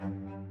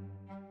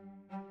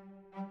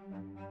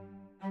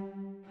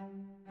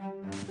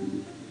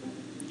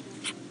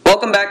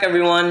Welcome back,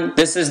 everyone.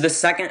 This is the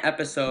second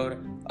episode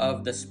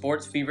of the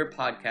Sports Fever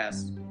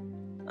podcast.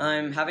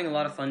 I'm having a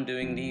lot of fun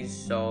doing these,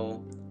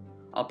 so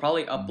I'll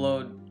probably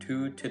upload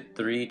 2 to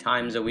 3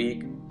 times a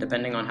week,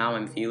 depending on how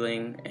I'm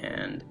feeling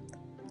and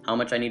how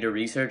much I need to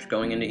research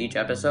going into each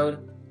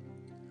episode.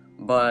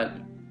 But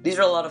these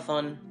are a lot of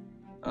fun.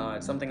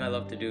 It's something I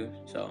love to do,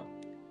 so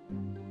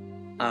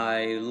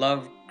I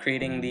love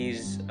creating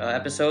these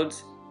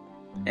episodes.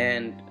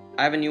 And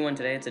I have a new one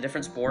today. It's a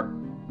different sport.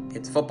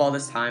 It's football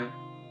this time,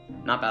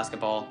 not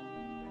basketball.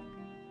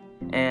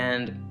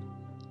 And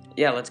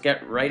yeah, let's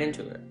get right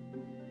into it.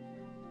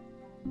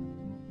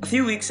 A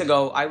few weeks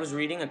ago, I was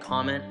reading a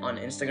comment on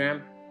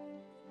Instagram,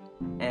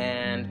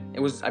 and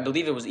I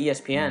believe it was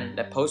ESPN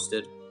that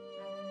posted,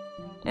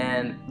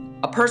 and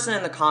a person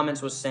in the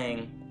comments was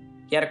saying,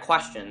 he had a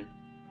question,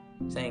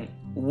 saying,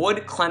 would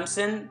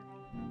Clemson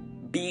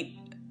beat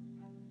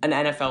an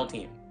NFL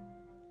team?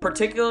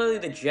 Particularly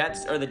the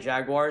Jets or the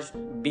Jaguars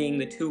being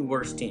the two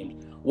worst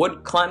teams.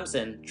 Would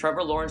Clemson,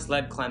 Trevor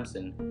Lawrence-led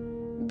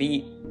Clemson,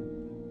 beat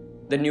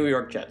the New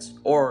York Jets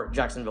or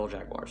Jacksonville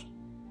Jaguars?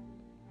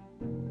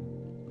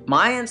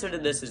 My answer to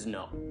this is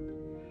no.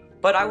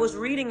 But I was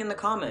reading in the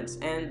comments,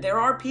 and there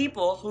are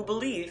people who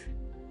believe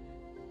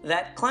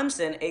that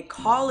Clemson, a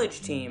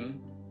college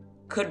team,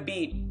 could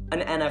beat an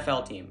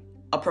NFL team,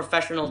 a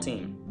professional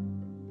team.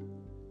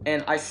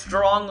 And I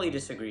strongly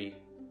disagree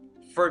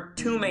for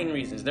 2 main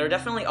reasons. There are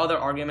definitely other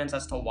arguments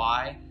as to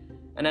why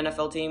an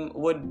NFL team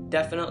would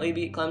definitely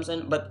beat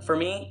Clemson, but for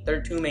me, there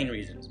are 2 main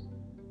reasons.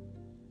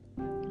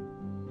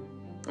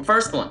 The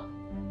first one,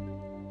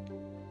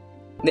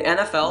 the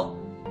NFL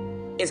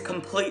is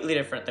completely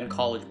different than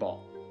college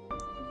ball.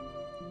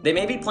 They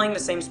may be playing the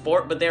same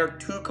sport, but they are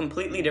 2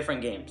 completely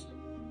different games.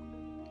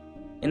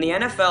 In the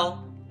NFL,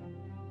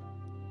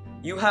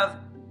 you have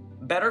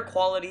better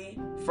quality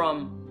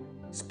from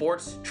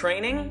sports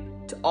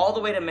training to all the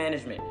way to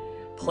management.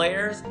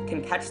 Players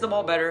can catch the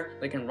ball better,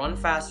 they can run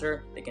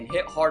faster, they can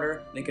hit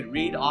harder, they can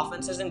read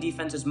offenses and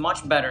defenses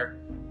much better.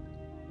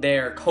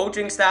 Their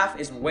coaching staff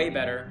is way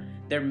better.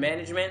 Their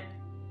management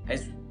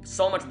is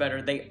so much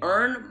better. They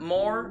earn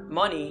more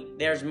money.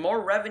 There's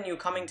more revenue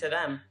coming to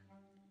them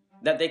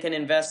that they can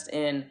invest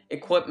in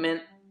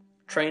equipment,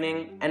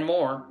 training, and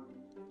more.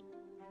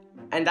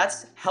 And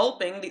that's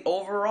helping the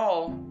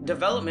overall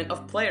development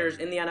of players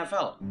in the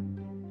NFL.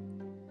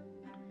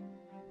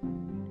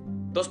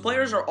 Those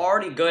players are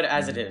already good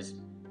as it is,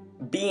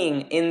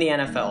 being in the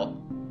NFL,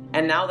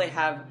 and now they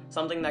have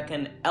something that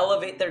can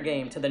elevate their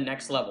game to the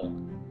next level,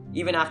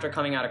 even after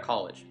coming out of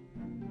college.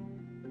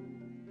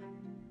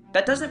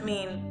 That doesn't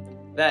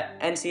mean that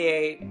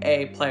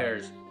NCAA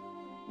players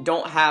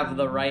don't have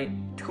the right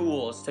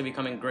tools to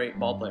becoming great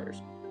ball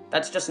players.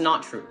 That's just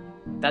not true.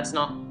 That's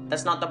not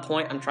the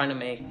point I'm trying to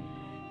make.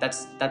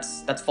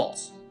 That's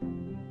false.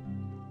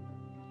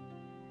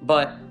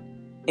 But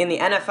in the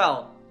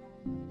NFL,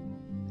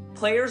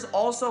 players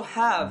also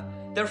have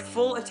their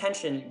full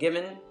attention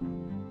given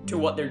to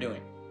what they're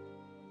doing.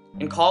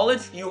 In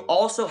college, you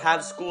also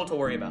have school to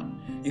worry about.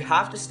 You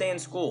have to stay in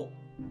school.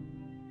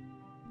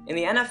 In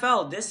the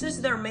NFL, this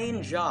is their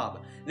main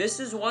job.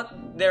 This is what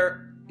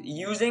they're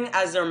using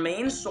as their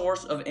main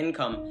source of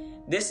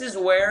income. This is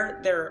where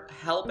they're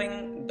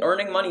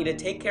earning money to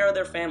take care of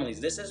their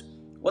families. This is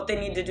what they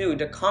need to do,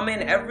 to come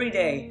in every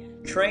day,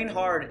 train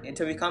hard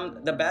to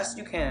become the best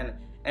you can,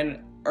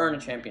 and earn a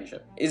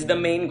championship is the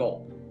main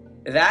goal.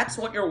 That's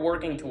what you're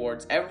working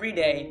towards every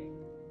day.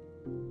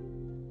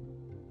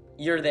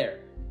 You're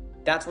there.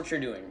 That's what you're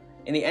doing.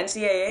 In the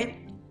NCAA,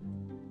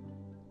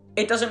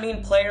 it doesn't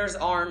mean players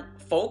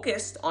aren't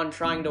focused on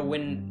trying to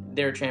win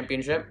their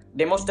championship.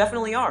 They most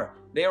definitely are.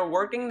 They are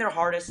working their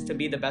hardest to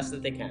be the best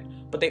that they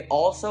can. But they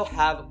also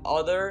have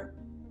other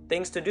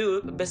things to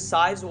do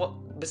besides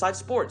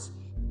sports.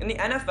 In the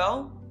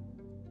NFL,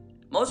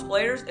 most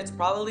players, it's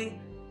probably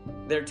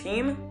their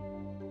team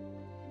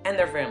and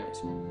their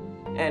families.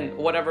 And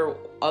whatever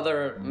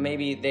other,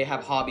 maybe they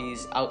have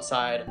hobbies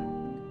outside,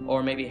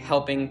 or maybe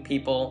helping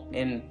people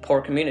in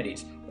poor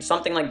communities, or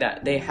something like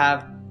that. They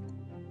have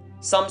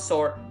some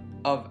sort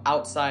of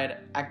outside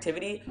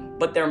activity,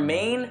 but their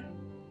main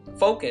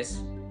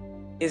focus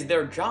is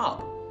their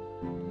job.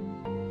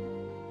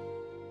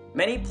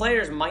 Many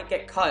players might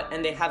get cut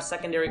and they have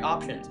secondary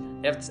options.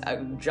 They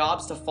have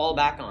jobs to fall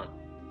back on.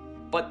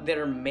 But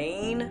their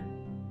main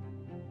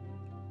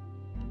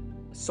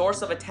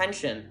source of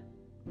attention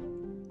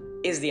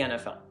is the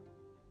NFL.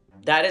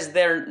 That is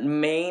their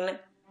main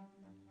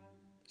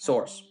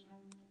source.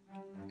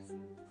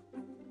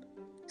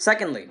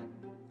 Secondly,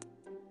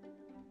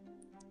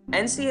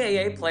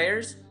 NCAA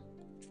players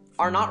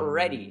are not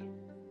ready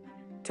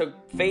to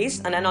face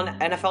an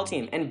NFL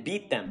team and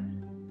beat them.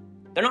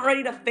 They're not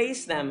ready to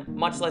face them,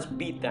 much less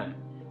beat them.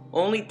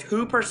 Only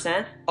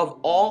 2% of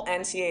all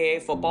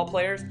NCAA football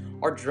players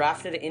are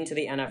drafted into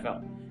the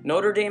NFL.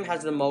 Notre Dame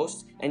has the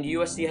most, and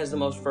USC has the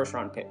most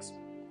first-round picks.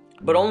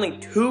 But only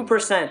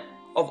 2%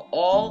 of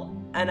all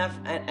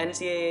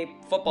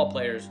NCAA football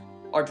players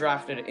are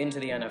drafted into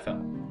the NFL.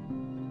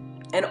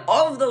 And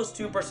of those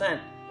 2%,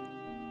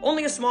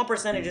 only a small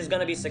percentage is going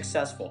to be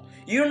successful.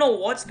 You don't know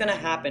what's going to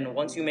happen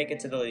once you make it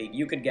to the league.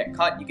 You could get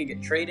cut, you could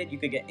get traded, you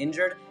could get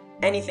injured.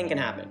 Anything can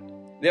happen.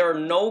 There are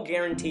no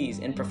guarantees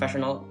in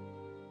professional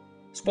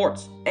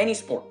sports, any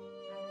sport.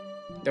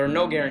 There are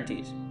no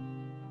guarantees.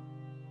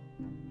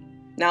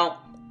 Now,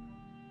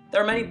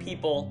 there are many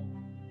people,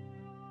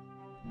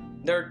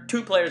 there are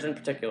two players in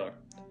particular,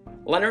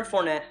 Leonard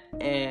Fournette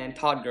and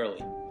Todd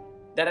Gurley,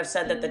 that have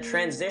said that the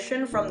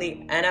transition from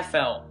the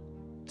NCAA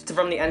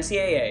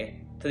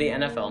to the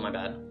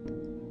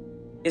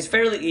NFL, is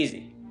fairly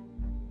easy.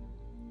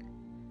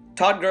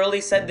 Todd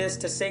Gurley said this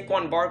to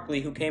Saquon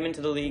Barkley, who came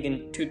into the league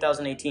in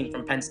 2018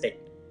 from Penn State.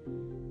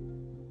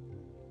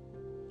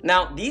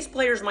 Now, these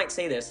players might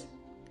say this,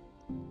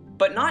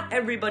 but not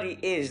everybody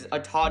is a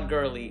Todd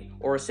Gurley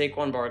or a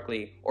Saquon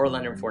Barkley or a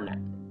Leonard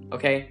Fournette,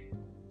 okay?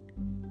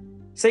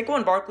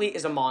 Saquon Barkley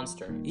is a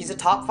monster. He's a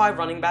top 5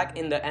 running back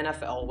in the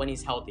NFL when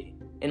he's healthy,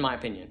 in my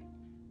opinion.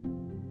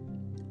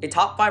 A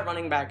top 5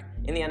 running back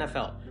in the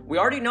NFL. We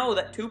already know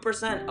that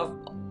 2% of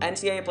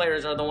NCAA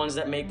players are the ones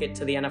that make it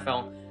to the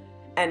NFL.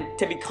 And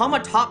to become a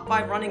top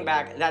 5 running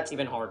back, that's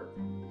even harder.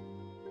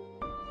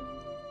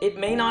 It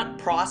may not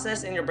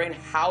process in your brain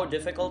how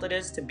difficult it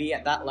is to be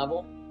at that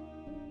level,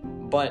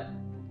 but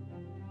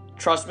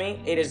trust me,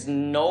 it is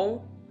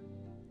no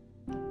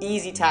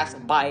easy task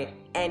by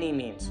any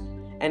means.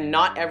 And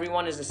not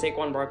everyone is a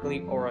Saquon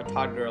Barkley or a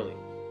Todd Gurley.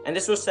 And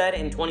this was said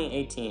in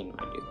 2018,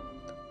 mind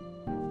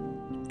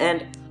you.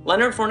 And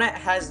Leonard Fournette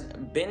has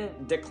been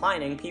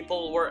declining.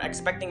 People were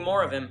expecting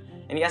more of him,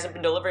 and he hasn't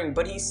been delivering,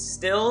 but he's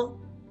still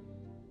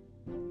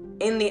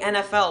in the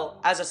NFL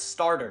as a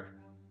starter.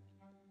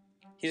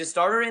 He's a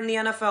starter in the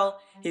NFL.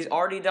 He's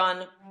already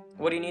done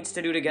what he needs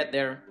to do to get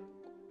there.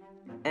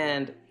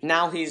 And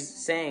now he's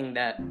saying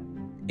that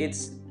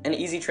it's an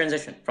easy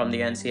transition from the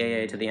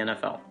NCAA to the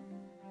NFL.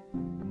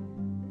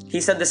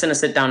 He said this in a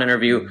sit-down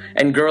interview,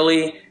 and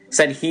Gurley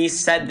said he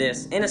said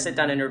this in a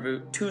sit-down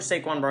interview to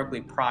Saquon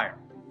Barkley prior.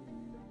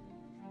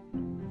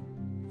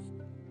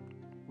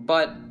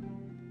 But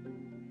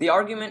the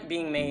argument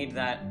being made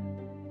that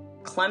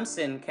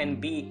Clemson can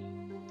beat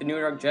the New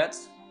York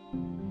Jets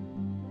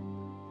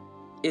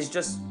is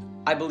just,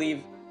 I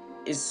believe,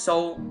 is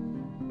so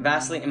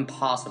vastly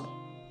impossible.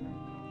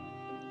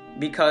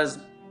 Because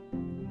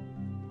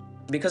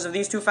of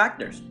these two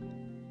factors.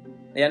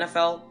 The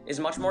NFL is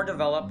much more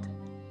developed,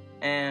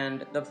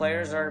 and the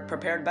players are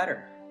prepared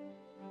better.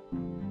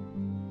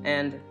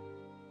 And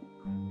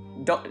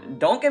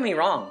don't get me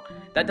wrong,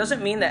 that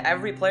doesn't mean that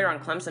every player on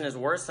Clemson is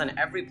worse than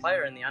every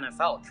player in the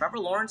NFL. Trevor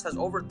Lawrence has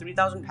over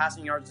 3,000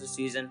 passing yards this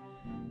season,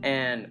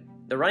 and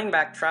the running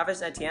back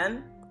Travis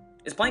Etienne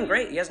is playing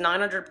great. He has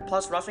 900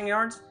 plus rushing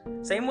yards.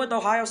 Same with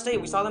Ohio State.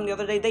 We saw them the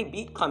other day. They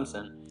beat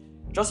Clemson.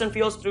 Justin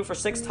Fields threw for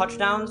 6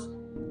 touchdowns.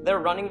 Their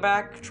running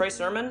back, Trey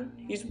Sermon,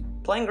 he's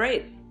playing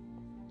great.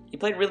 He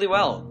played really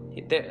well.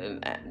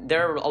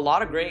 There are a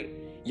lot of great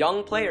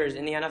young players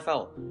in the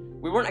NFL.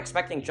 We weren't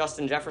expecting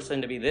Justin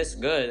Jefferson to be this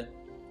good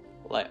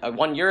like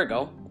 1 year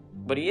ago,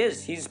 but he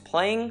is. He's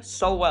playing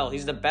so well.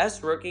 He's the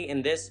best rookie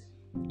in this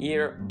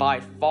year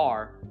by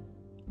far.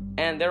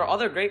 And there are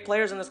other great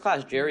players in this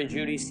class. Jerry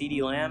Jeudy,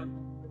 CeeDee Lamb,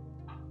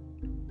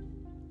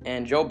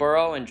 and Joe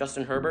Burrow and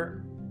Justin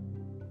Herbert.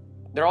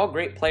 They're all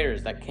great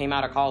players that came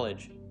out of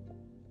college.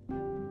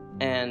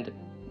 And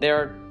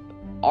they're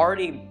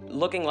already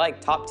looking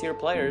like top-tier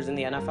players in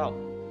the NFL.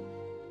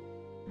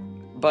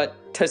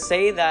 But to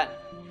say that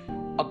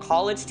a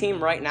college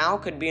team right now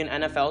could beat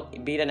an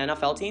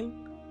NFL team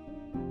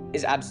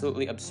is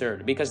absolutely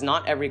absurd, because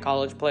not every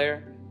college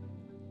player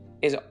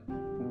is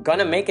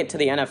gonna make it to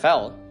the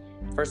NFL,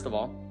 first of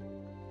all.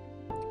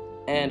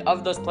 And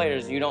of those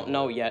players, you don't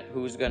know yet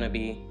who's gonna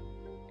be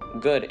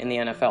good in the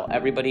NFL.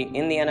 Everybody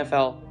in the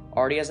NFL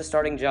already has a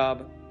starting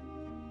job,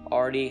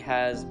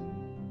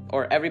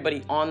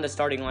 everybody on the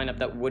starting lineup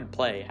that would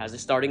play has a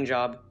starting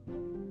job,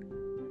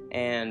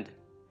 and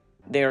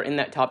they're in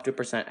that top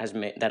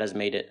 2% that has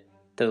made it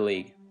to the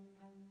league.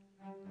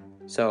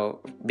 So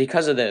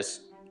because of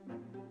this,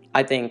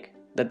 I think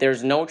that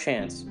there's no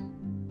chance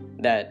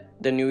that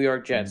the New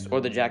York Jets or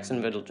the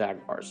Jacksonville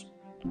Jaguars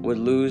would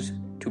lose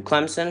to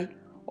Clemson,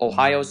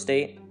 Ohio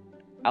State,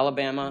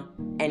 Alabama,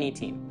 any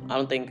team. I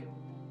don't think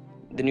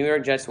the New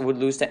York Jets would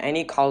lose to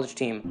any college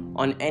team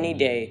on any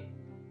day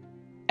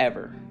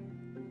ever.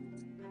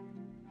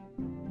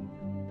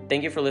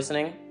 Thank you for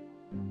listening,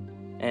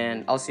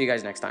 and I'll see you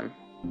guys next time.